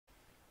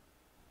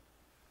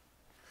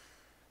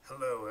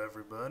Hello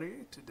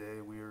everybody,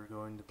 today we are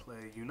going to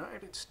play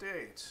United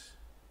States,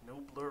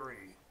 no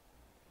blurry,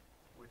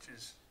 which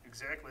is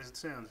exactly as it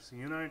sounds. It's the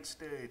United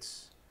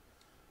States,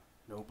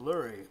 no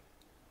blurry.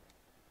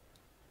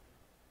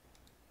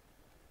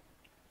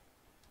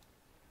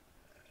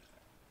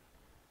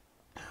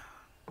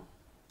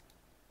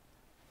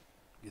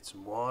 Get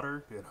some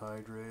water, get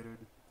hydrated.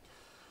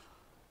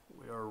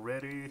 We are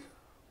ready.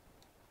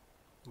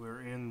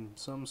 We're in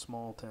some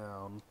small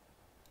town.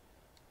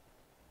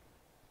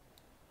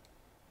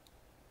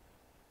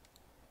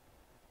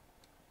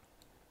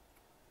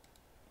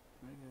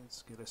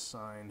 Let's get a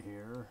sign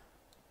here.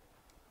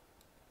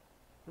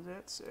 What does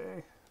that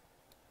say?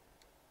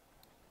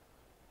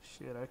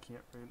 Shit, I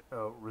can't read.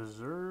 Oh,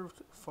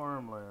 reserved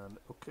farmland.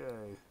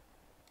 Okay.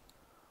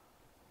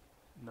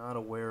 Not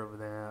aware of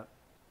that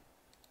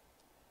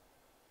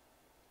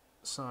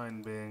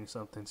sign being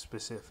something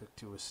specific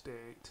to a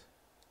state.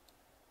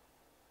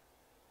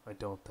 I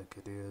don't think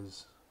it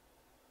is.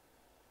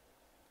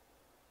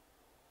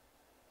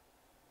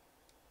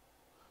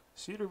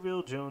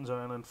 Cedarville, Jones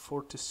Island,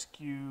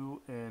 Fortescue,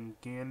 and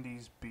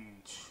Gandy's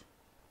Beach.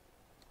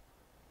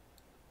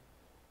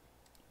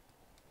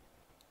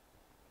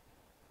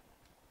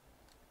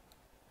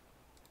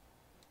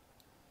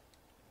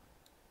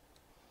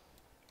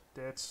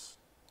 That's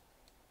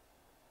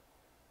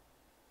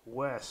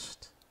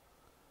west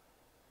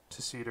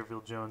to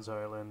Cedarville, Jones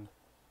Island,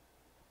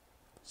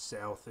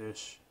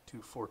 southish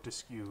to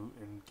Fortescue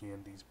and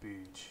Gandy's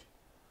Beach.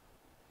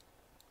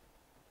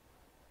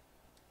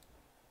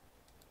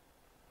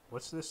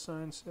 What's this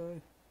sign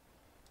say?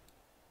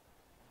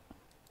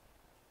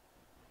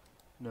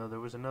 No,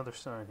 there was another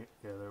sign here.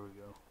 Yeah, there we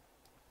go.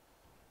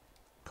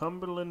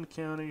 Cumberland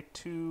County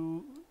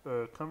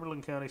 610,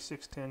 Cumberland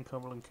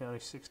County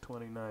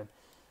 629.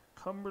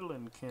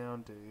 Cumberland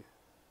County.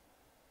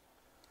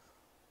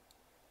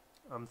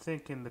 I'm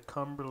thinking the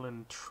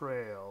Cumberland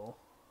Trail,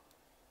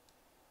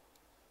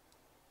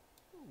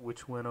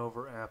 which went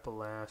over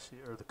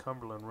Appalachia, or the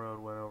Cumberland Road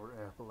went over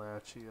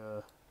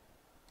Appalachia.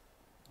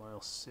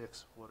 Mile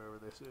 6, whatever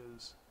this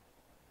is,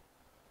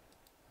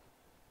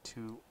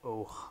 to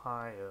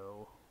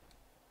Ohio,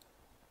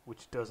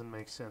 which doesn't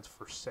make sense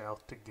for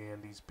south to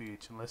Gandy's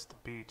Beach, unless the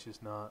beach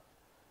is not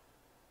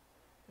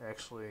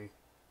actually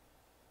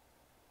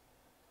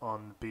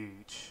on the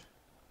beach.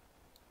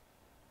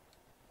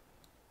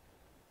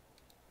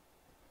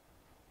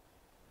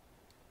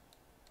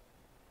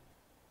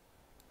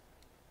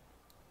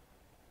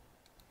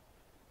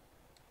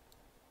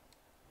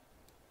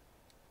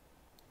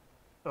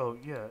 Oh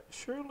yeah,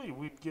 surely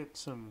we'd get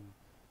some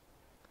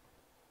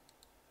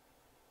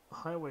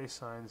highway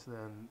signs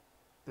then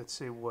that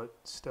say what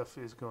stuff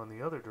is going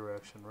the other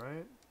direction,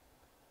 right?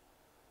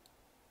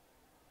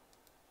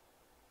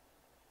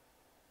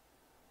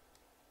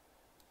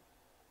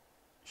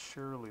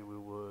 Surely we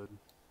would.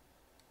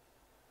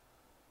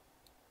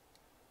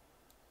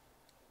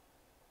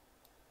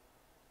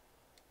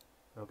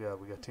 Oh god,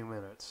 we got 2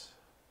 minutes.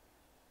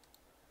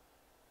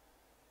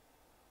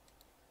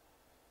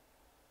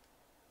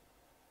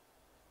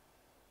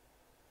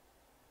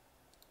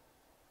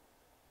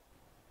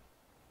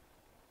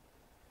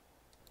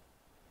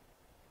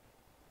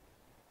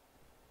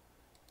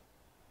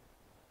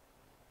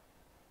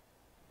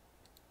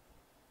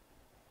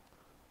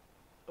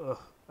 Ugh,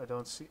 I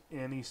don't see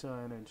any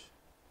signage.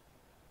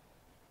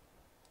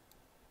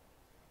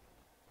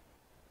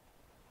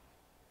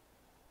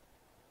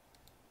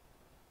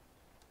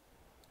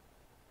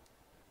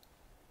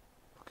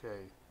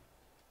 Okay.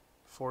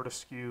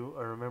 Fortescue,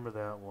 I remember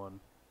that one.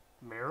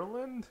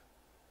 Maryland?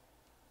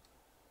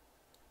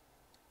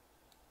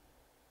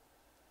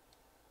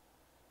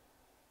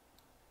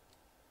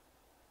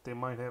 They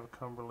might have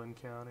Cumberland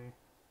County.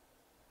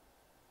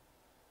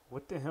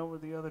 What the hell were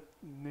the other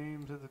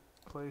names of the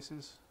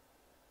places?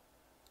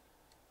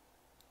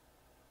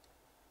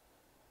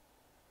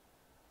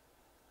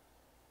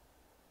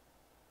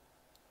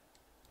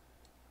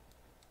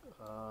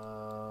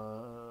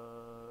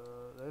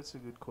 That's a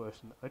good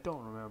question. I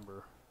don't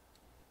remember.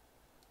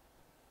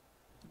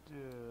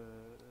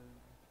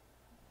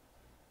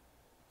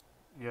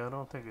 Yeah, I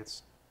don't think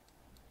it's...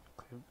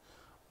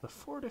 The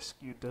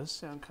Fortescue does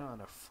sound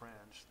kind of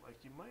French.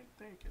 Like, you might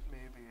think it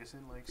maybe is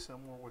in, like,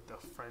 somewhere with a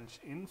French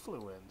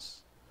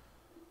influence.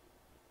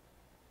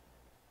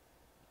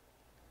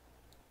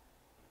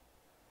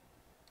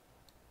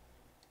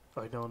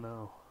 I don't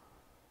know.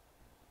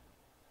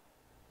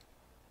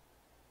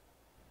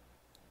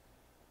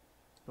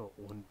 Oh, it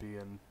wouldn't be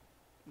in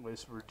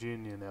West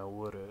Virginia now,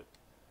 would it?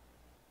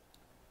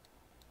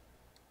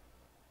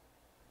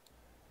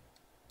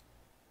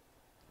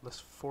 Unless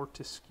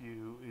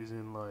Fortescue is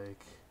in,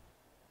 like...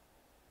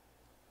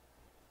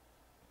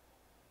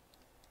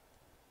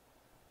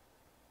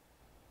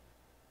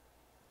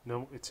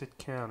 No, it's at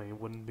county.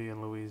 It wouldn't be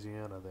in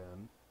Louisiana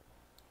then.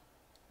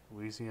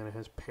 Louisiana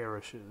has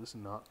parishes,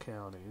 not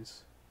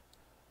counties.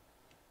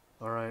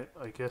 Alright,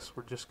 I guess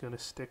we're just gonna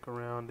stick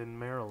around in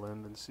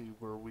Maryland and see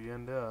where we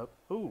end up.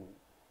 Ooh!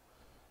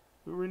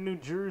 We were in New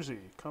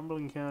Jersey.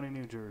 Cumberland County,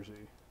 New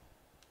Jersey.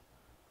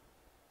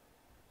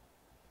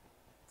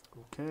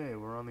 Okay,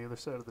 we're on the other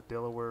side of the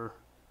Delaware.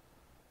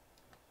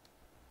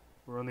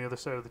 We're on the other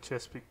side of the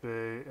Chesapeake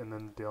Bay, and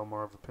then the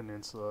Delmarva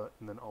Peninsula,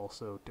 and then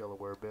also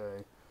Delaware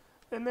Bay.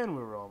 And then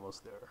we were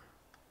almost there.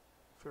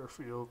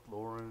 Fairfield,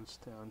 Lawrence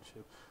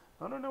Township.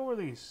 I don't know where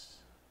these...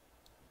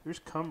 Here's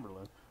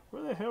Cumberland.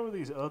 Where the hell are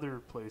these other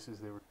places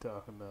they were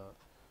talking about?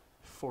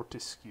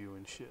 Fortescue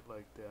and shit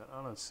like that.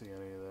 I don't see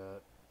any of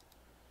that.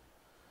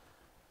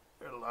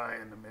 They're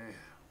lying to me.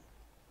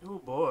 Oh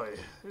boy,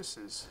 this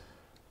is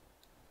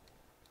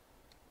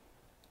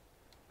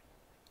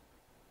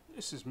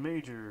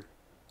major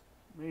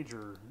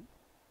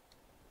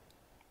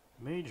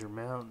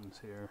mountains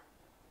here.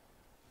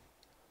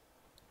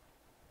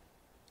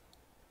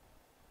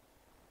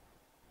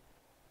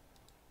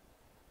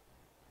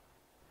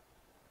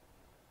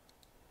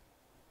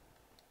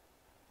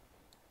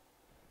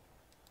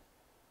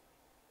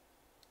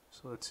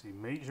 So let's see,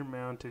 major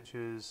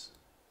mountages.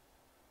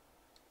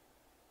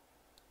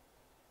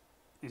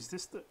 Is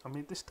this the, I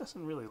mean, this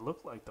doesn't really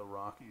look like the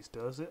Rockies,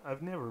 does it?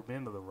 I've never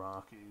been to the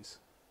Rockies.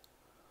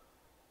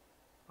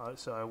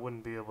 So I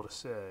wouldn't be able to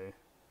say.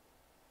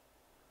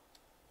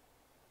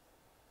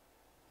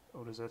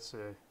 What does that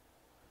say?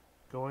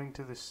 Going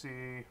to the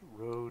sea,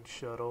 road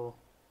shuttle.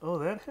 Oh,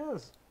 that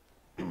has...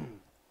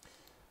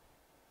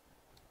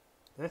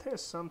 that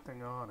has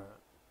something on it.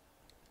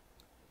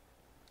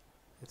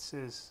 It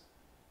says...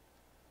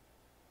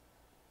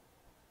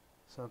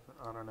 something,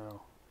 I don't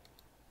know.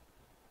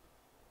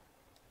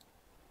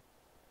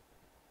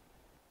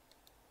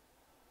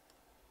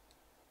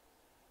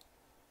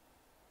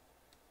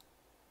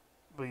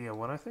 But yeah,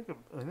 when I think of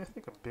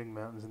big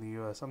mountains in the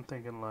U.S., I'm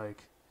thinking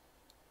like,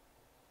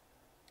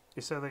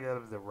 it's either got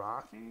to be the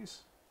Rockies,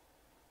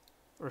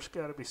 or it's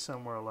got to be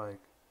somewhere like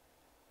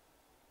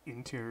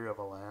interior of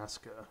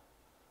Alaska.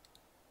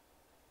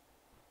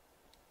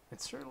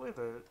 It's certainly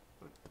the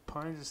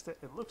Pines.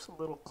 It looks a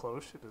little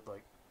closer to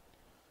like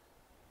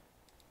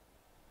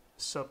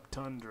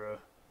subtundra,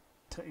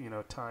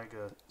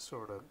 taiga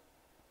sort of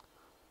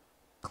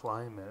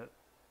climate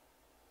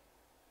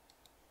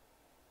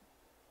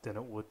than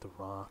it would the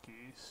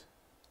Rockies.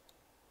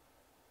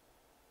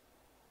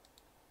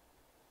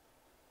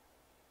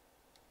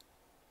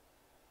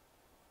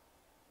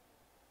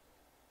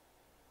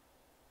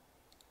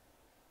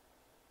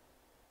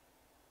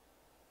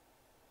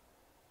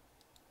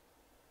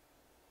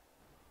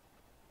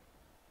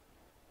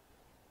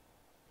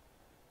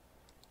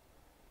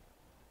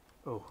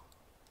 Oh,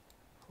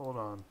 hold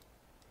on.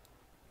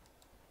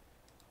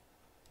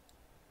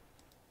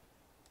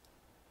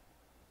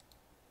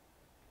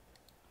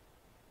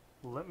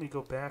 Let me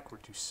go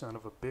backward, you son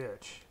of a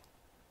bitch.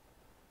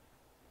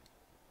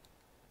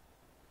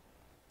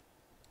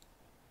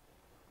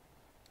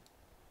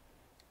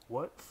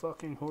 What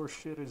fucking horse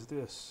shit is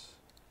this?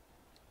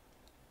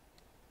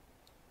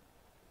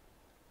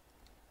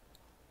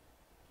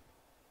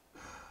 I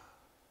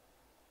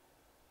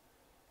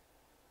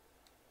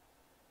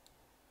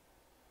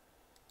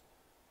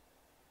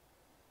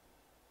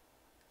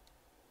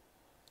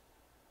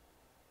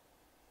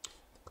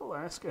think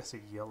Alaska has a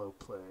yellow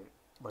plate,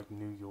 like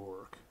New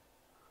York.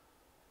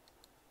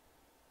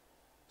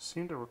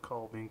 Seem to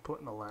recall being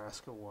put in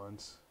Alaska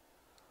once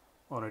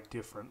on a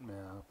different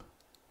map.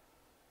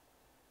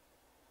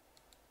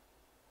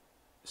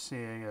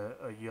 Seeing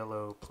a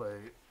yellow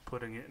plate,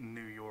 putting it in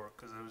New York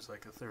because it was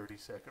like a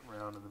 30-second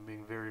round, and then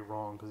being very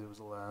wrong because it was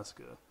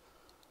Alaska.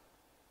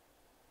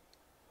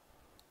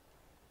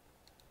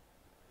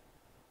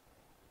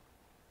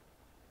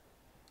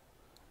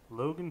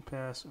 Logan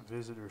Pass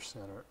Visitor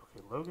Center.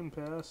 Okay, Logan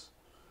Pass.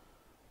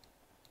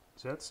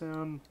 Does that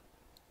sound...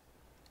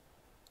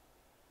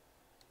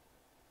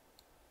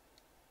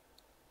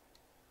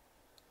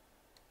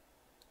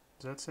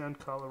 Does that sound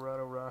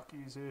Colorado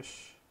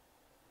Rockies-ish?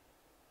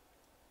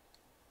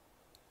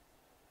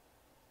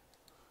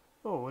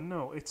 Oh,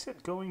 no, it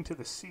said going to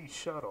the sea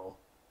shuttle.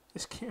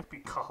 This can't be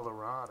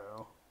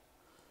Colorado.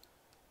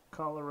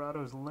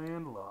 Colorado's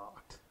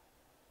landlocked.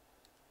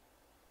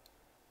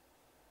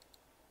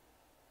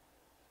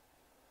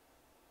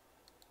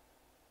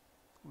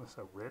 Unless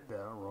I read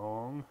that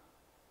wrong.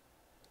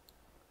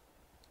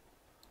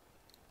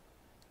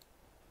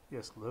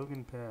 Yes,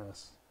 Logan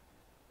Pass.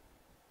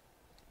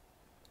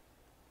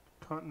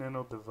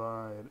 Continental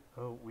Divide.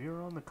 Oh, we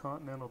are on the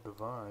Continental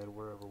Divide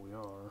wherever we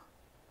are.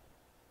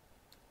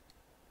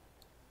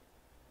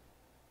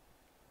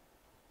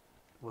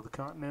 Well, the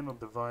Continental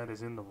Divide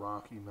is in the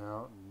Rocky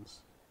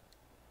Mountains.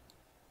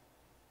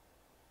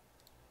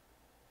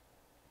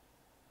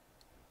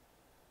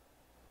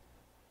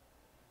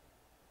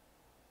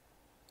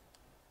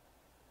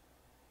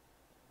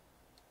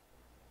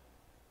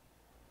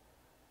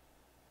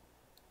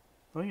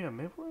 Oh yeah,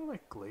 maybe we're in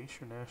like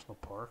Glacier National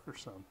Park or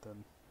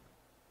something.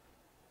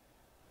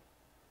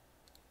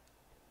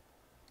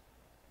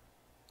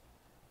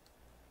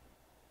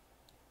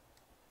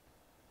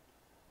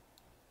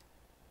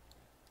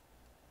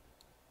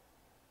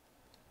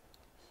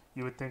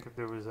 You would think if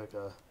there was like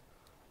a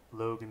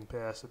Logan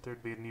Pass that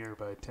there'd be a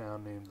nearby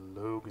town named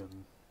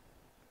Logan.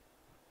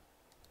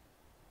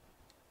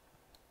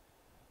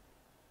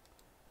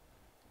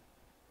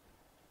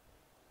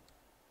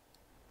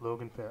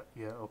 Logan Pass.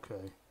 Yeah,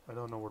 okay. I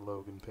don't know where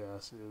Logan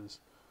Pass is.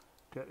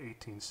 Got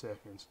 18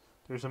 seconds.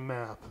 There's a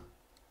map.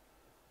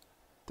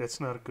 That's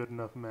not a good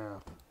enough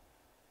map.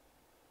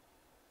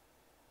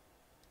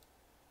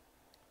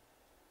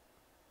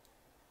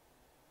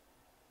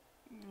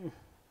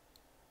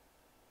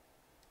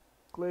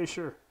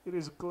 Glacier. It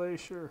is a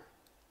glacier.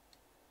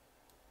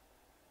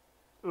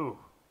 Ooh.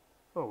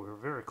 Oh, we were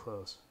very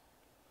close.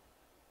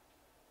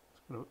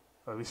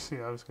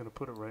 Obviously, I was going to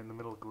put it right in the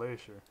middle of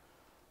Glacier.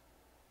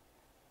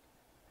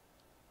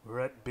 We're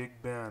at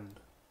Big Bend.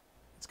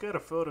 It's got a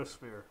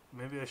photosphere.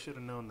 Maybe I should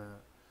have known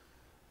that.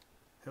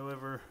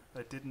 However,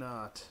 I did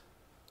not.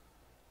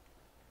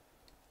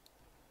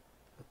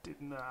 I did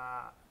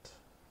not.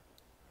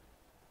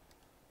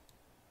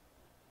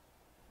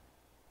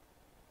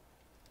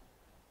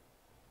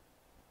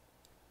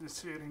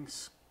 This hitting...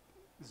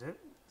 Is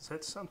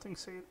that something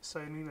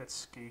citing that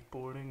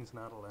skateboarding is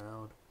not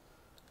allowed?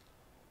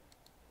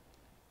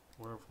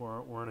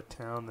 We're in a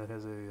town that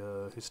has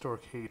a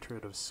historic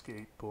hatred of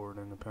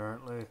skateboarding,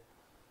 apparently.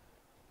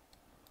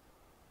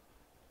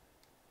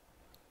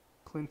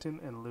 Clinton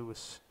and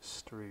Lewis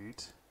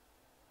Street.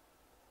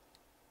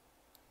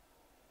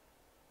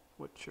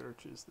 What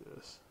church is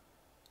this?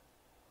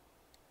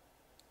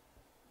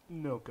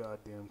 No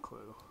goddamn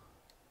clue.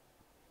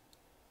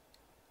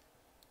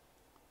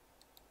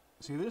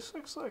 See, this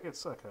looks like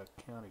it's like a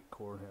county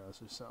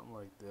courthouse or something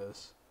like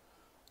this.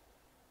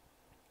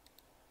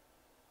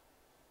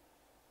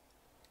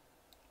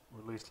 Or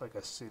at least like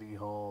a city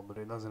hall, but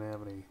it doesn't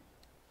have any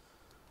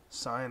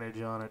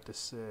signage on it to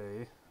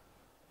say.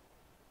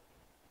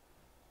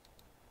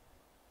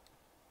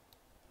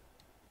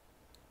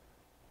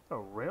 A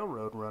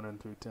railroad running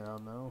through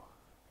town, though.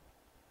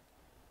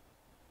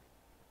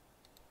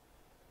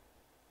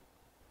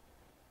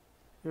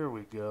 Here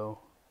we go.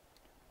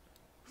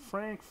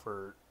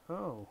 Frankfort.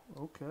 Oh,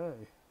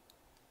 okay.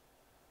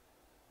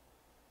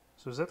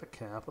 So is that the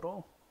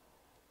capital?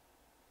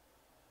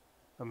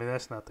 I mean,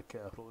 that's not the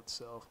capital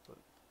itself, but...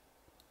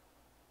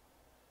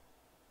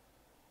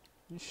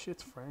 This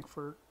shit's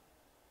Frankfort?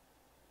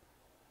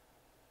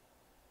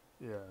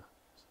 Yeah.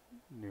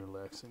 Near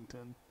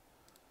Lexington.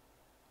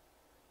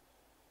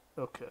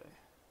 Okay.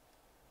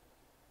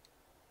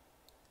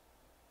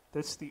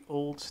 That's the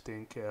old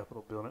state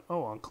capitol building.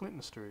 Oh, on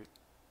Clinton Street.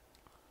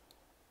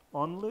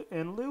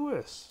 And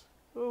Lewis.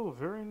 Oh,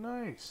 very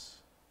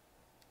nice.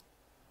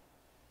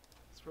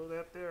 Throw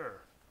that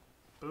there.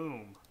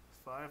 Boom.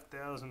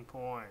 5,000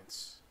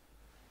 points.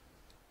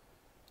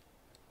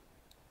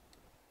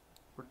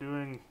 We're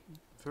doing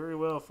very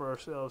well for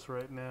ourselves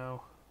right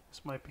now.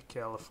 This might be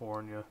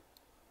California.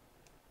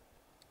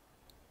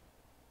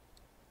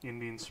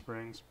 Indian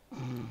Springs.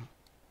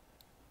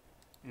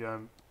 Yeah,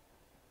 I'm...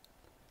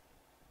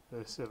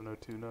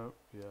 702, no?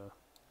 Yeah.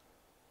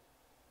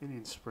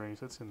 Indian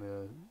Springs, that's in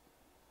the...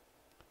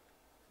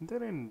 Isn't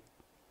that in...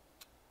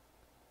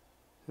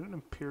 Is it in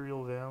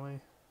Imperial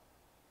Valley?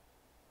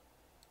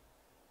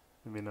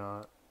 Maybe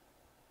not.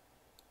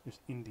 There's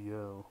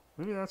Indio.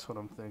 Maybe that's what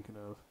I'm thinking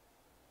of.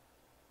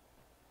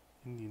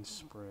 Indian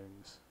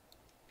Springs.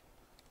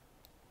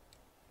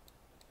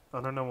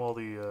 I don't know all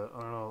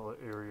the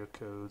area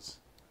codes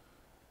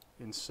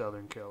in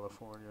Southern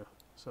California,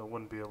 so I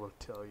wouldn't be able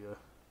to tell you.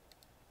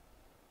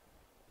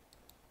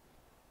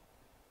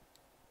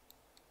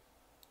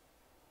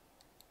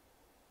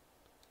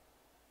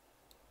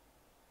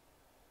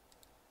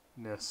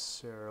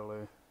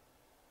 Necessarily.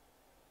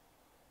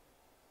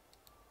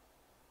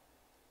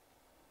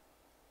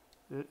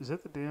 Is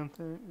that the damn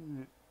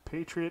thing?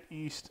 Patriot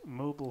East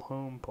Mobile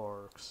Home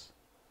Parks.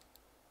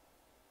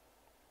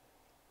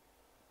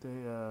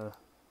 They got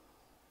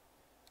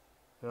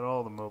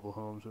all the mobile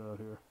homes out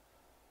here.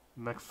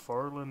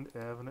 McFarland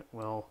Avenue.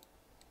 Well,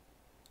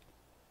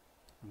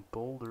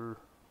 Boulder.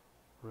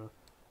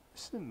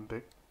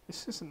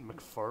 This isn't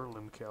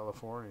McFarland,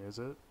 California, is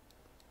it?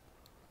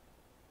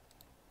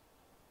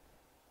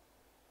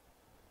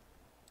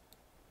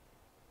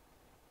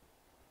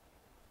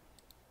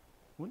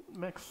 Wouldn't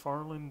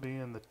McFarland be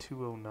in the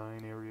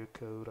 209 area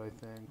code, I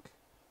think?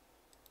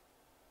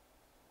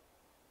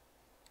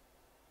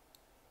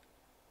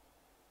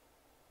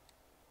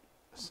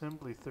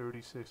 Assembly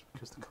 36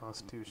 because the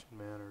Constitution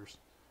matters.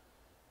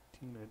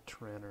 Tina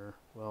Trenner.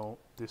 Well,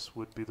 this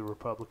would be the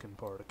Republican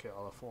part of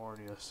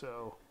California,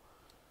 so...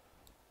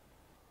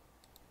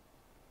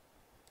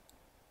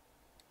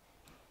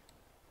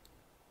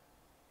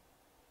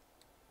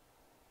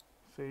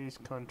 Faye's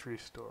Country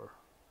Store.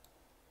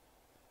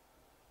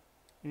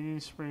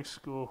 Indian Springs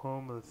School,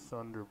 home of the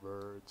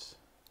Thunderbirds.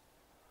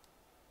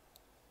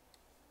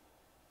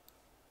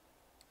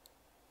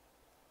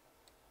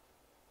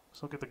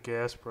 Let's look at the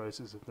gas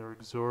prices. If they're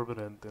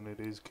exorbitant, then it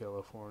is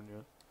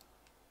California.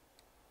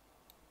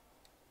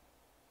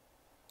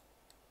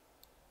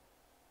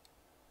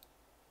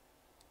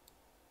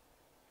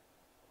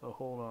 Oh,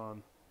 hold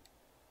on.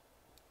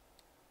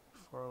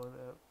 Farland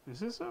Ave. Is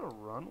this a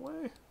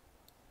runway?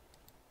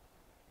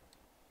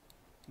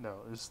 No,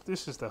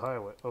 this is the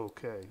highway.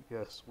 Okay,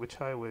 yes. Which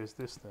highway is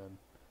this then?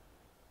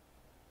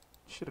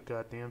 Should have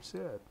goddamn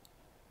said.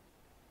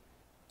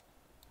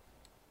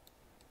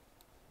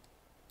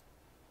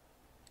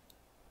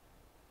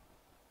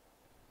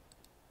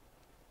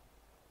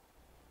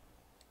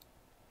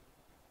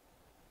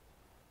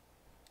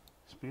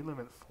 Speed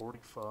limit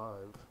 45.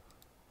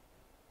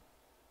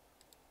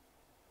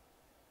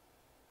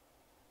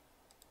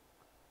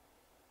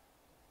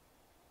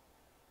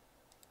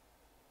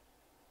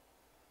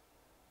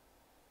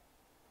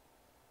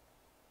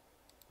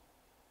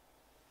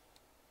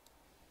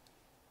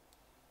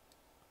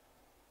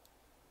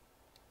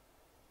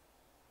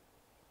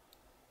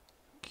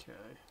 Okay.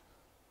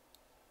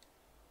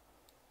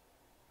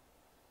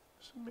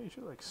 Some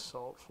major like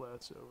salt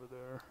flats over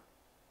there.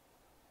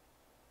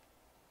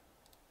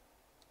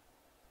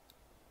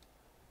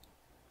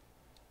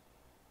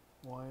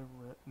 Why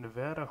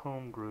Nevada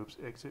home groups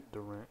exit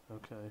Durant?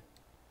 Okay.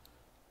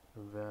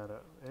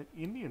 Nevada.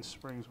 Indian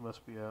Springs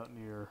must be out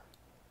near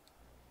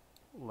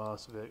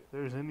Las Vegas.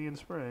 There's Indian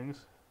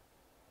Springs.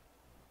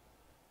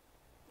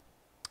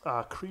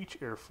 Creech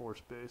Air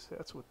Force Base.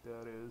 That's what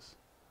that is.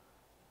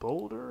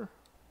 Boulder?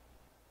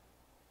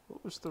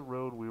 What was the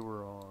road we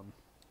were on?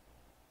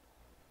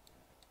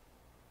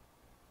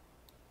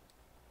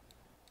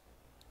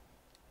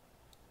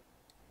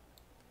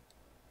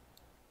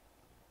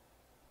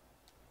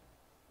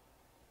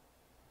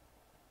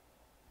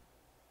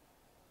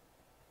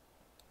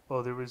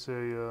 Oh, there was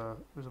a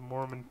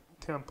Mormon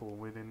temple.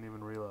 We didn't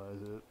even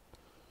realize it.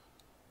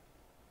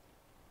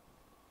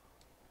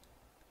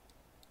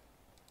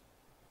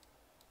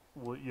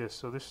 Well, yes.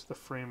 So this is the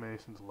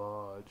Freemasons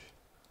Lodge.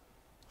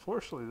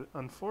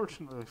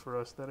 Unfortunately for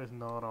us, that is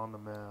not on the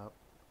map.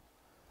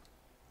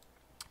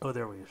 Oh,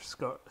 there we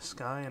are.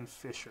 Sky and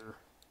Fisher.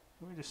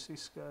 Let me just see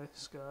Sky,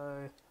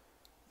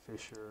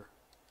 Fisher.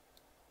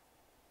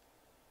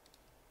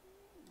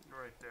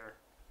 Right there.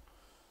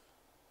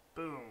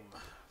 Boom.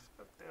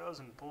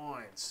 5,000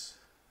 points.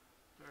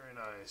 Very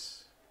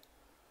nice.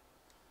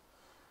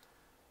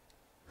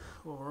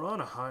 Well, we're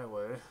on a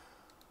highway.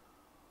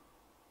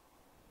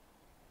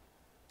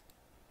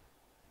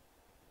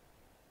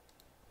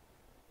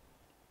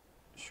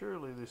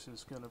 Surely this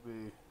is going to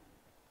be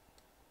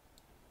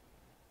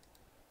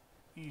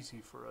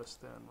easy for us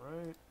then,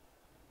 right?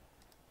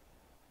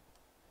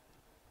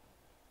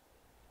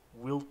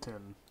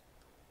 Wilton.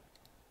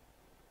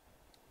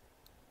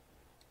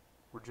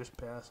 We're just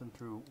passing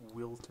through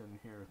Wilton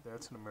here.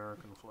 That's an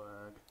American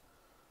flag.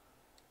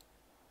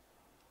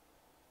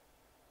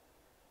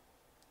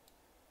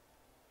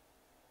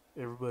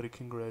 Everybody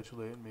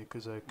congratulate me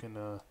because I can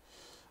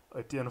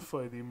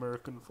identify the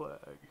American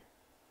flag.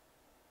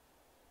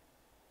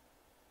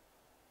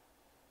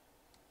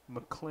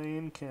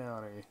 McLean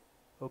County.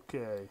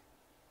 Okay.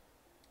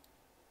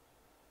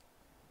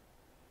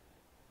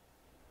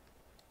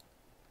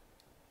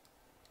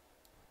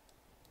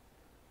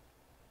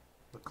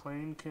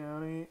 McLean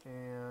County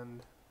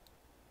and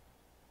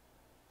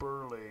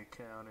Burleigh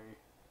County.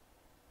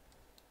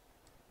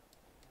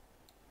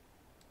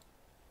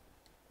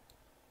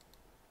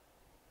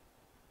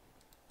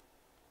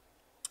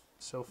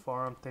 So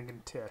far I'm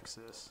thinking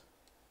Texas.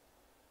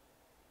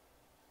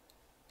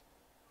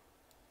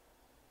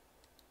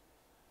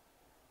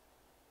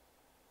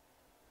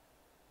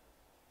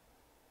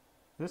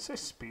 Let's say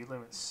speed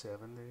limit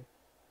 70.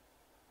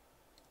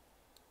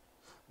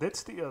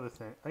 That's the other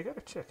thing. I gotta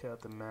check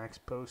out the max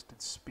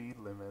posted speed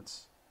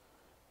limits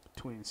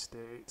between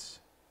states.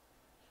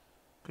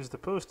 Because the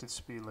posted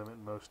speed limit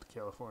in most of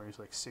California is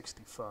like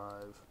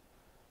 65.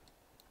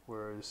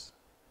 Whereas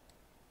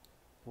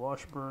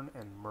Washburn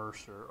and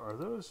Mercer, are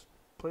those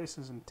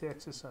places in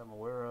Texas I'm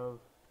aware of?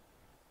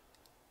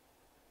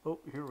 Oh,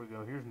 here we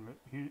go.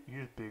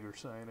 Here's bigger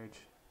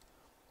signage.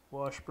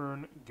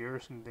 Washburn,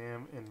 Garrison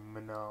Dam, and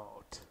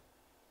Minot.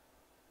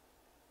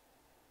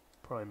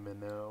 Probably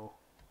Minot.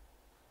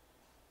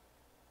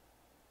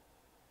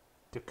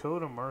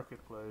 Dakota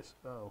Marketplace.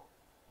 Oh.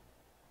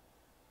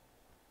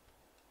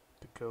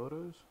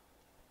 Dakotas?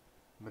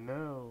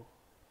 Minot.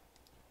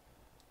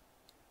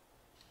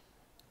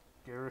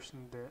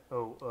 Garrison Dam.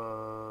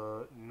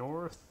 Oh,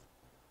 north.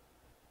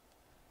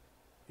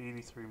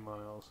 83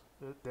 miles.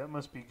 That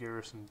must be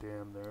Garrison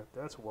Dam there.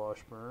 That's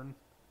Washburn.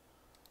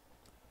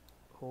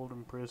 Hold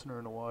him prisoner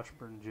in a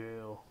Washburn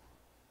jail.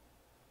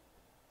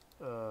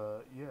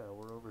 Yeah,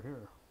 we're over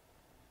here.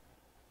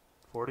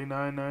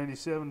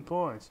 49.97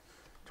 points.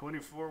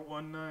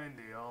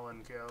 24,190, all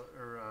in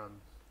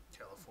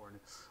California.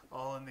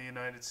 All in the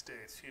United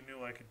States. You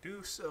knew I could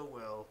do so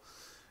well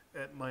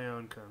at my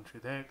own country.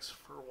 Thanks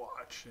for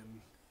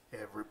watching,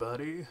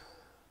 everybody.